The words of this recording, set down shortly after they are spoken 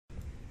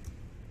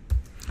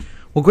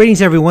Well,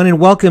 greetings, everyone, and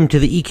welcome to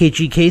the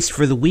EKG case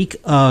for the week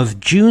of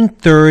June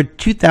 3rd,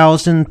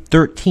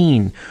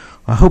 2013.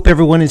 I hope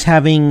everyone is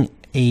having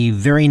a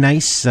very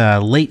nice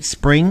late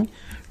spring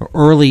or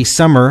early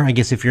summer. I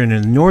guess if you're in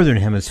the northern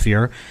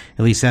hemisphere,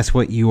 at least that's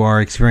what you are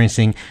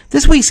experiencing.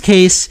 This week's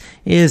case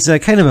is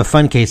kind of a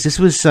fun case. This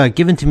was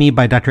given to me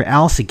by Dr.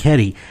 Al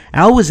Sacchetti.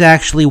 Al was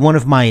actually one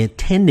of my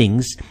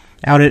attendings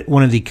out at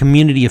one of the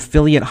community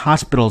affiliate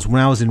hospitals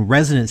when I was in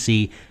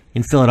residency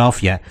in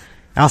Philadelphia.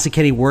 Al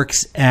Sacchetti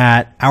works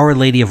at Our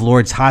Lady of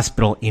Lourdes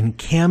Hospital in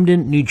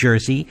Camden, New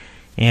Jersey,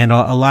 and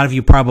a lot of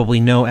you probably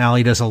know Al.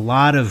 He does a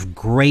lot of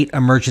great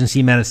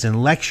emergency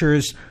medicine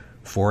lectures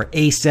for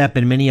ACEP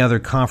and many other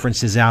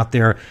conferences out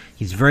there.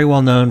 He's very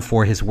well known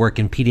for his work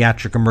in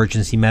pediatric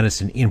emergency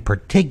medicine in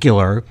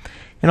particular,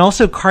 and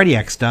also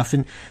cardiac stuff.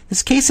 And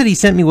this case that he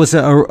sent me was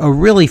a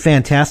really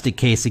fantastic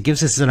case. It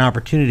gives us an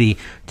opportunity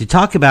to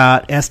talk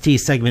about ST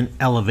segment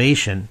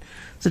elevation.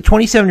 It's a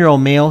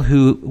 27-year-old male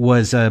who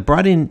was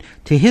brought in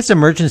to his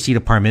emergency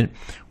department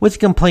with a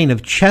complaint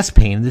of chest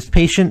pain. This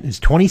patient is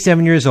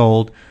 27 years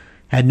old,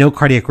 had no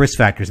cardiac risk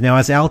factors. Now,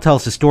 as Al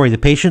tells the story, the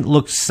patient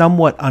looked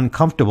somewhat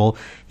uncomfortable.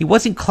 He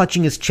wasn't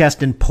clutching his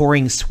chest and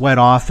pouring sweat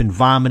off and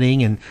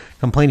vomiting and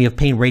complaining of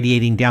pain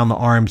radiating down the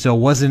arm, so it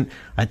wasn't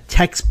a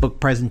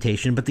textbook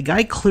presentation, but the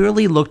guy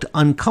clearly looked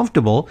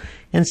uncomfortable.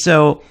 And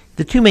so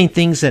the two main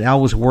things that Al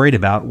was worried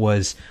about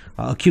was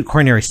acute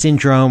coronary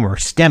syndrome, or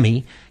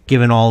STEMI,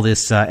 given all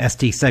this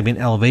ST segment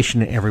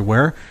elevation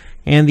everywhere.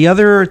 And the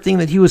other thing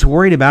that he was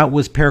worried about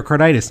was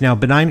pericarditis. Now,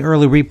 benign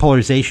early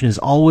repolarization is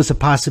always a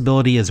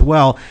possibility as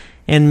well,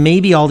 and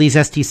maybe all these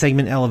ST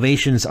segment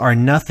elevations are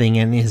nothing,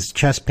 and his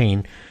chest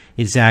pain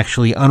is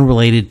actually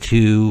unrelated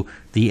to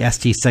the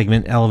ST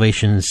segment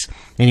elevations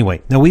anyway.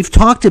 Now, we've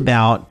talked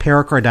about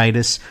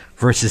pericarditis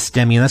versus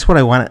STEMI, and that's what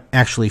I want to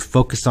actually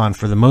focus on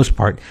for the most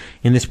part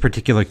in this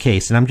particular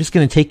case. And I'm just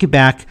going to take you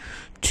back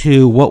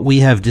to what we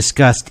have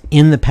discussed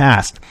in the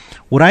past.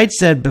 What I'd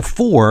said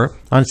before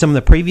on some of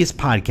the previous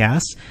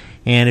podcasts,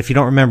 and if you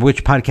don't remember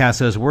which podcasts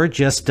those were,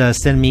 just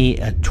send me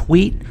a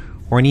tweet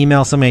or an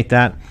email, something like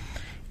that.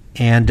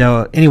 And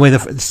anyway,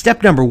 the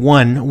step number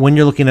one, when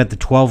you're looking at the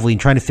 12 lead,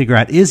 trying to figure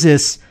out, is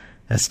this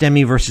a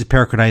STEMI versus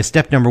pericarditis?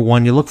 Step number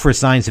one, you look for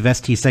signs of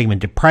ST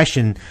segment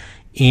depression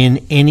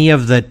in any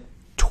of the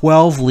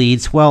 12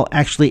 leads, well,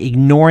 actually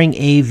ignoring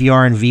A,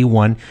 VR, and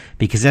V1,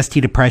 because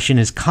ST depression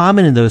is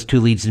common in those two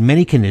leads in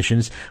many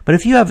conditions. But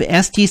if you have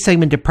ST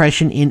segment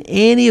depression in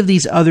any of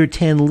these other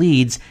 10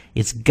 leads,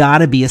 it's got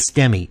to be a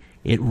STEMI.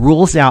 It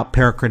rules out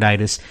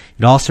pericarditis.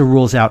 It also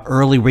rules out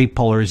early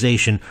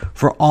repolarization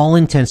for all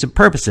intents and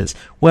purposes.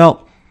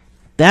 Well,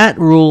 that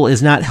rule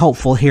is not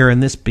helpful here in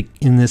this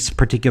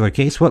particular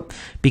case. Well,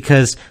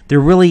 because there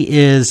really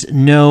is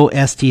no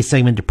ST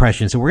segment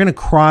depression. So we're going to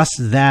cross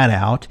that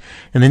out.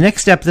 And the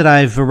next step that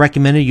I've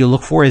recommended you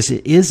look for is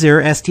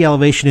there ST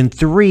elevation in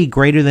 3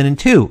 greater than in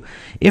 2?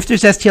 If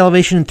there's ST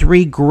elevation in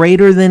 3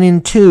 greater than in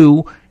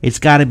 2, it's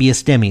got to be a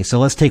STEMI. So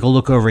let's take a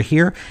look over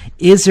here.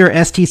 Is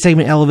there ST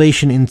segment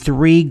elevation in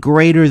 3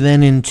 greater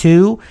than in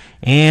 2?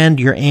 And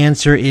your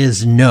answer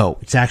is no.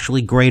 It's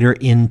actually greater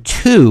in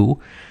 2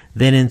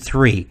 than in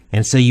 3.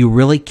 And so you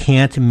really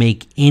can't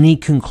make any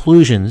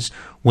conclusions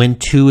when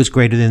 2 is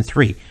greater than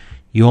 3.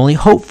 You only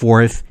hope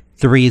for if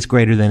 3 is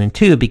greater than in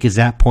 2, because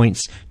that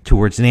points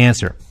towards an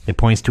answer. It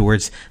points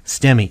towards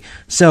STEMI.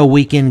 So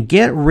we can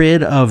get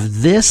rid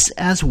of this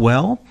as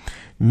well.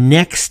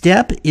 Next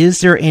step, is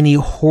there any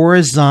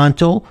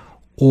horizontal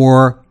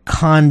or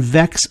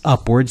convex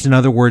upwards, in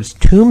other words,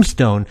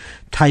 tombstone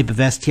type of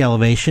ST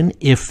elevation?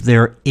 If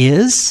there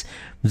is,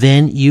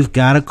 then you've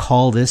got to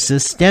call this a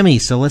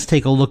STEMI. So let's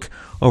take a look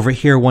over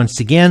here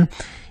once again.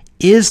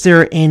 Is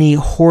there any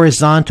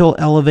horizontal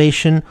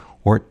elevation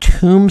or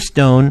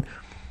tombstone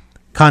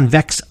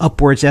convex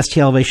upwards ST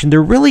elevation?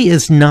 There really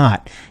is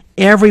not.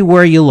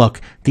 Everywhere you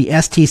look, the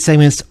ST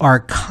segments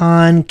are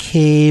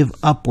concave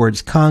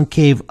upwards,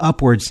 concave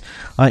upwards.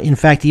 In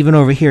fact, even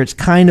over here, it's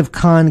kind of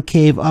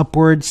concave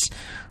upwards,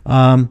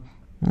 a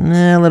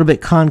little bit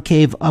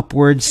concave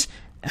upwards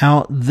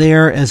out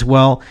there as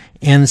well.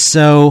 And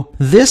so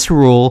this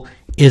rule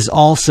is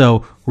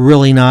also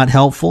really not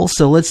helpful.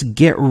 So let's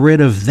get rid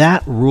of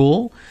that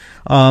rule.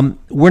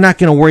 We're not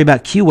going to worry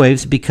about Q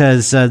waves,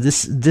 because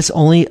this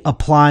only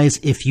applies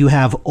if you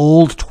have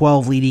old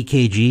 12 lead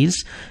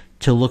EKGs,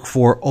 to look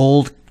for an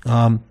old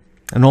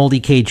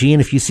EKG.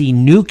 And if you see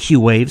new Q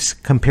waves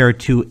compared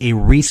to a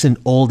recent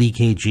old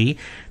EKG,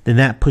 then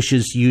that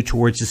pushes you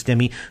towards the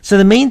STEMI. So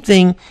the main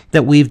thing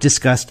that we've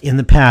discussed in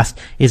the past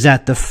is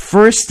that the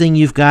first thing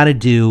you've got to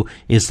do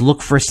is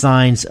look for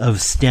signs of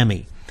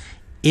STEMI.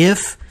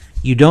 If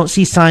you don't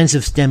see signs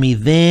of STEMI,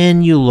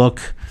 then you look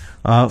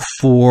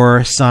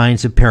for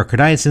signs of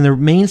pericarditis. And the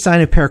main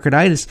sign of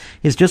pericarditis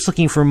is just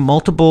looking for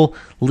multiple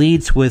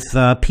leads with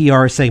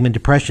PR segment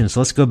depression. So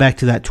let's go back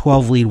to that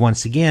 12 lead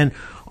once again.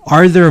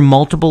 Are there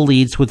multiple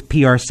leads with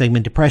PR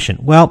segment depression?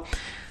 Well,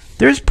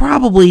 there's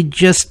probably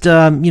just,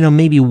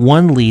 maybe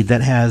one lead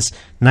that has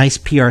nice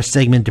PR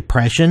segment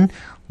depression.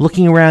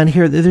 looking around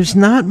here, there's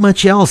not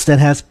much else that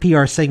has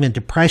PR segment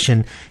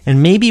depression,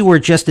 and maybe we're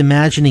just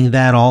imagining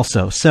that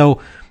also.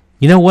 So,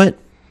 you know what?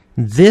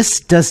 This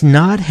does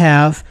not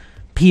have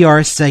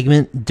PR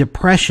segment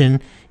depression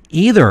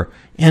either.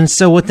 And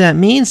so what that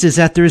means is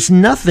that this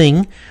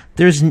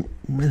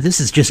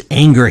is just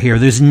anger here.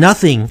 There's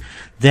nothing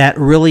that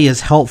really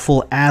is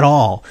helpful at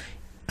all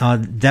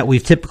that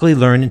we've typically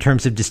learned in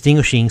terms of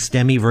distinguishing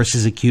STEMI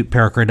versus acute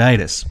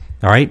pericarditis.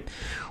 All right.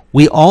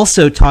 We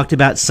also talked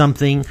about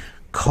something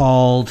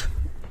called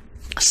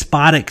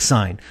spottic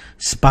sign.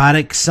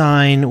 Spottic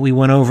sign we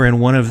went over in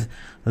one of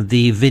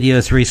the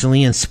videos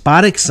recently, and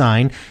spottic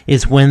sign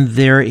is when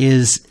there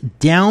is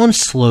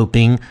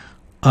downsloping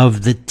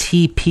of the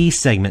TP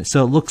segment.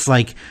 So it looks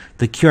like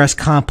the Qrs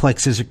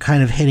complexes are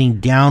kind of heading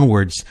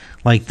downwards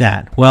like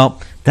that.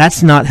 Well,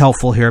 that's not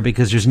helpful here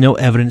because there's no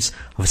evidence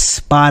of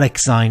spottic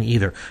sign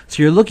either.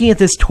 So you're looking at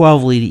this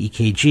 12-lead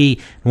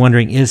EKG and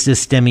wondering, is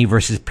this STEMI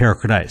versus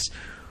pericarditis?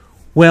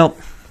 Well,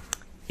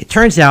 it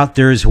turns out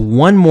there's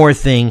one more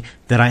thing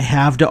that I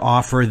have to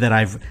offer that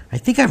I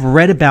think I've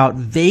read about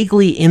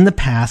vaguely in the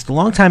past, a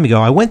long time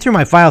ago. I went through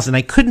my files and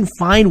I couldn't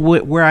find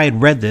where I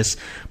had read this,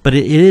 but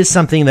it is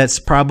something that's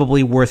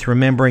probably worth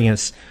remembering.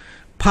 It's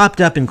popped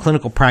up in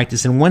clinical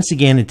practice, and once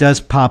again, it does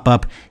pop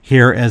up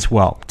here as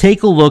well.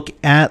 Take a look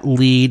at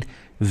lead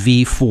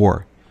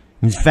V4.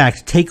 In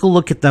fact, take a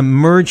look at the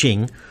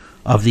merging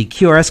of the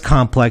Qrs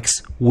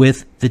complex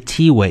with the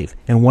T wave.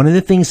 And one of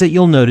the things that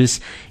you'll notice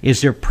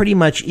is there pretty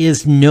much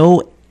is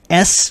no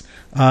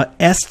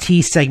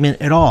ST segment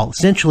at all.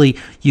 Essentially,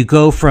 you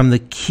go from the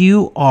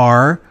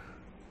QR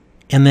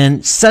and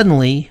then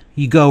suddenly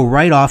you go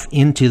right off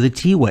into the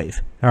T wave.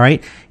 All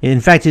right.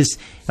 In fact,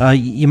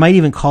 you might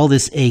even call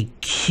this a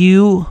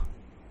QRT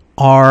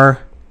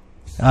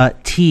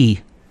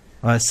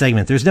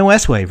segment. There's no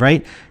S wave,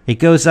 right? It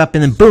goes up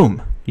and then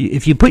boom.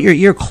 If you put your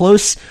ear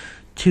close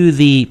to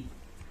the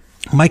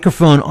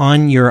microphone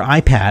on your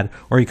iPad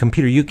or your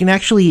computer, you can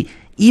actually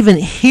even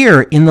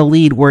hear in the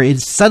lead where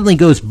it suddenly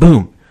goes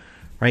boom,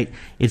 right?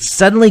 It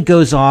suddenly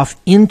goes off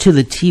into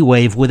the T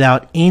wave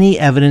without any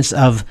evidence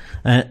of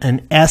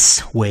an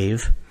S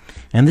wave.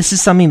 And this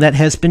is something that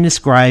has been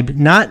described,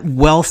 not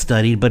well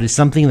studied, but is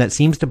something that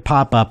seems to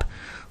pop up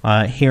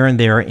here and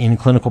there in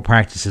clinical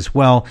practice as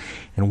well.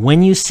 And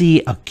when you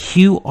see a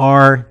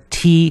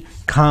QRT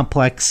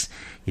complex,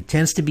 it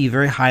tends to be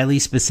very highly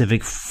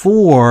specific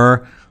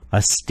for a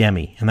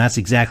STEMI, and that's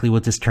exactly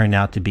what this turned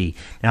out to be.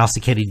 Now,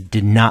 Sacchetti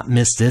did not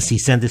miss this. He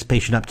sent this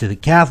patient up to the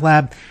cath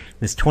lab,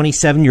 this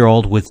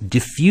 27-year-old with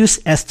diffuse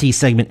ST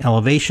segment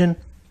elevation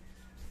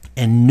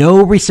and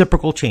no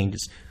reciprocal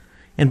changes.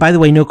 And by the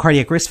way, no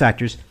cardiac risk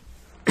factors.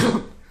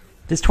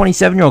 This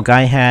 27-year-old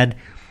guy had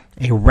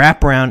a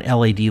wraparound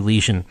LAD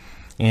lesion,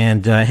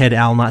 and had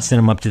Al not sent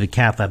him up to the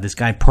cath lab, this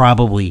guy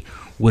probably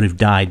would have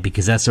died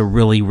because that's a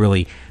really,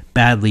 really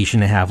bad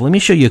lesion to have. Let me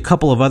show you a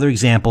couple of other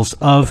examples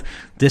of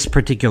this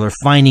particular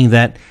finding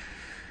that's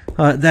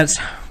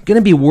going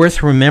to be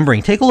worth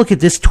remembering. Take a look at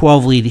this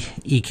 12-lead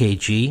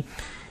EKG.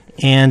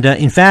 And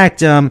in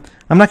fact, I'm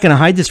not going to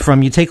hide this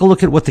from you. Take a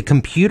look at what the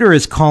computer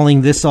is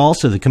calling this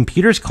also. The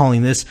computer is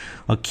calling this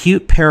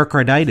acute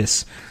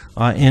pericarditis.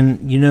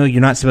 And you know you're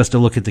not supposed to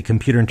look at the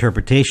computer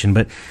interpretation,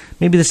 but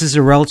maybe this is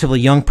a relatively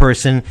young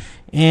person,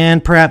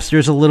 and perhaps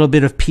there's a little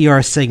bit of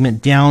PR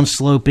segment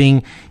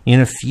downsloping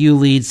in a few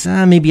leads.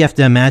 Maybe you have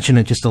to imagine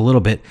it just a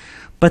little bit.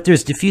 But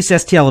there's diffuse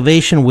ST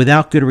elevation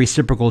without good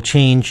reciprocal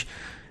change,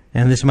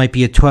 and this might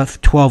be a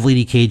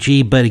 12-lead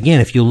EKG. But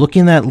again, if you look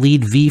in that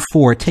lead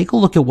V4, take a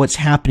look at what's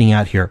happening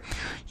out here.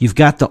 You've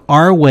got the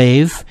R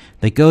wave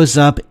that goes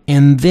up,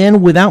 and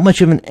then without much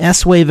of an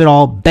S wave at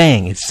all,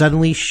 bang, it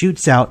suddenly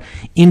shoots out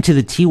into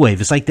the T wave.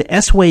 It's like the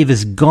S wave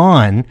is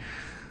gone.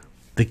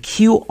 The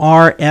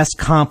QRS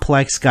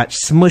complex got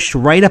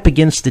smushed right up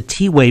against the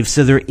T wave,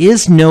 so there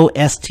is no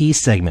ST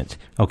segment,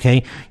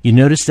 okay? You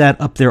notice that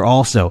up there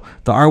also.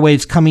 The R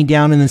wave's coming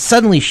down and then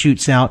suddenly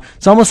shoots out.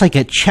 It's almost like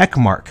a check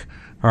mark,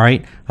 all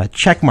right? A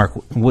check mark,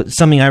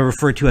 something I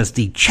refer to as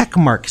the check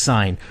mark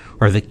sign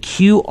or the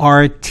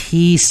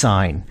QRT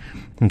sign.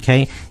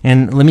 Okay,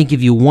 and let me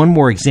give you one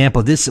more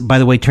example. This, by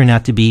the way, turned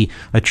out to be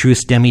a true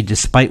STEMI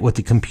despite what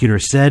the computer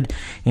said.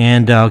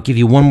 And I'll give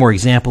you one more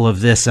example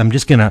of this. I'm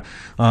just going to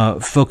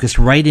focus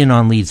right in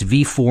on leads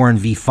V4 and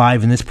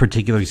V5 in this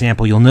particular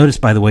example. You'll notice,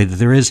 by the way, that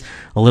there is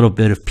a little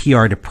bit of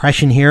PR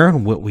depression here.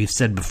 What we've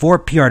said before,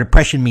 PR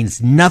depression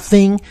means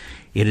nothing.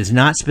 It is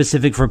not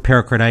specific for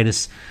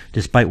pericarditis,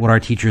 despite what our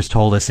teachers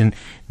told us. And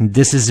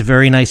this is a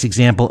very nice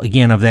example,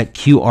 again, of that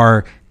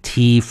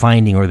QRT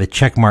finding or the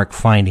checkmark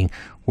finding,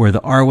 where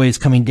the R wave's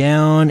coming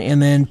down and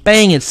then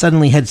bang, it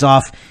suddenly heads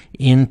off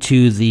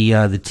into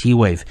the T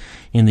wave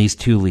in these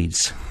two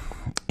leads.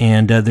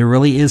 And there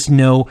really is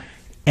no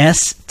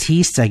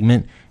ST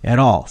segment at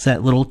all. It's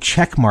that little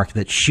check mark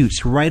that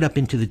shoots right up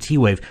into the T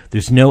wave.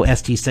 There's no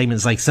ST segment.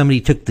 It's like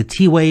somebody took the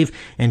T wave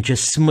and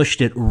just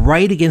smushed it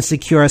right against the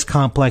QRS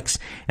complex,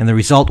 and the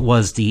result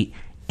was the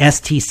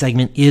ST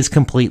segment is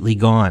completely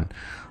gone.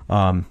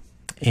 So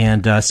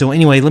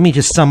anyway, let me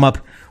just sum up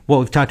what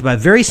we've talked about.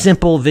 Very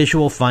simple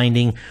visual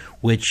finding,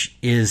 which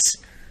is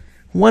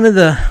one of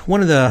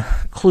the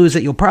clues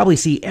that you'll probably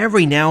see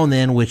every now and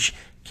then, which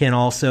can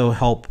also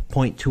help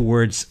point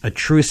towards a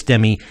true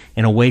STEMI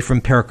and away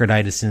from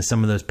pericarditis in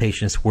some of those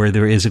patients where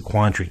there is a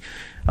quandary.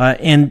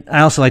 And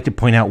I also like to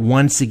point out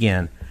once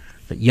again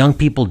that young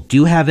people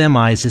do have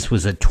MIs. This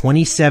was a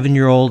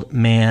 27-year-old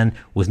man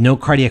with no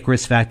cardiac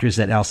risk factors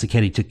that Al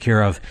Sacchetti took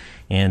care of.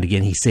 And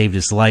again, he saved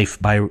his life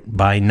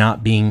by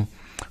not being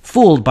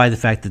fooled by the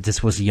fact that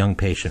this was a young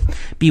patient.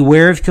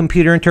 Beware of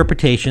computer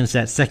interpretations.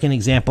 That second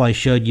example I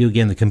showed you,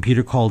 again, the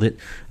computer called it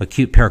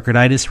acute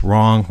pericarditis.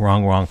 Wrong,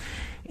 wrong, wrong.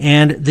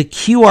 And the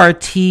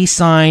QRT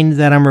sign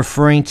that I'm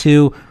referring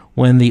to,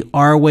 when the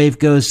R wave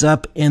goes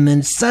up and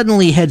then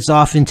suddenly heads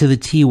off into the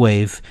T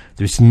wave,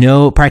 there's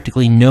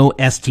practically no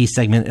ST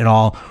segment at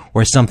all,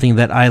 or something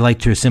that I like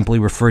to simply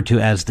refer to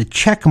as the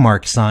check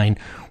mark sign,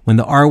 when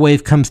the R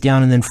wave comes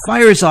down and then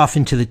fires off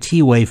into the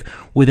T wave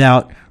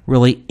without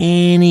really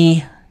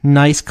any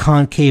nice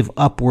concave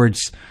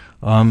upwards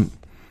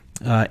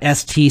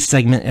ST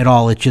segment at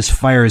all. It just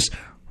fires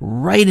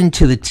right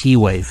into the T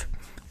wave.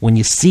 When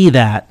you see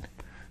that,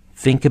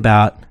 think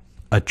about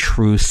a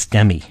true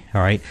STEMI,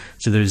 all right?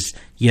 So there's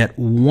yet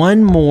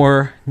one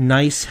more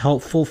nice,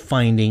 helpful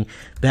finding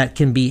that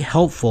can be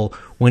helpful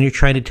when you're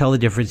trying to tell the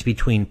difference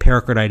between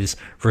pericarditis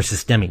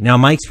versus STEMI. Now,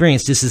 in my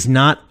experience, this is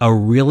not a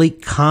really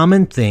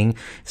common thing.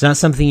 It's not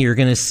something you're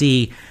going to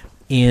see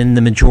in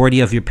the majority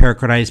of your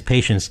pericarditis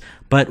patients.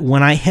 But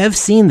when I have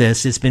seen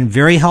this, it's been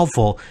very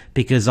helpful,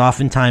 because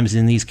oftentimes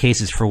in these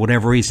cases, for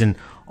whatever reason,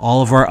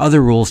 all of our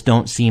other rules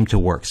don't seem to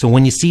work. So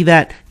when you see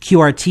that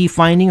QRT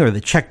finding or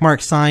the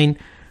checkmark sign,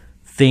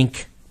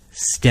 think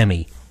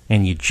STEMI,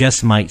 and you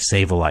just might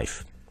save a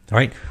life. All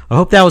right. I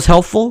hope that was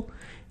helpful,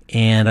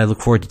 and I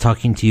look forward to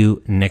talking to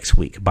you next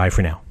week. Bye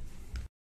for now.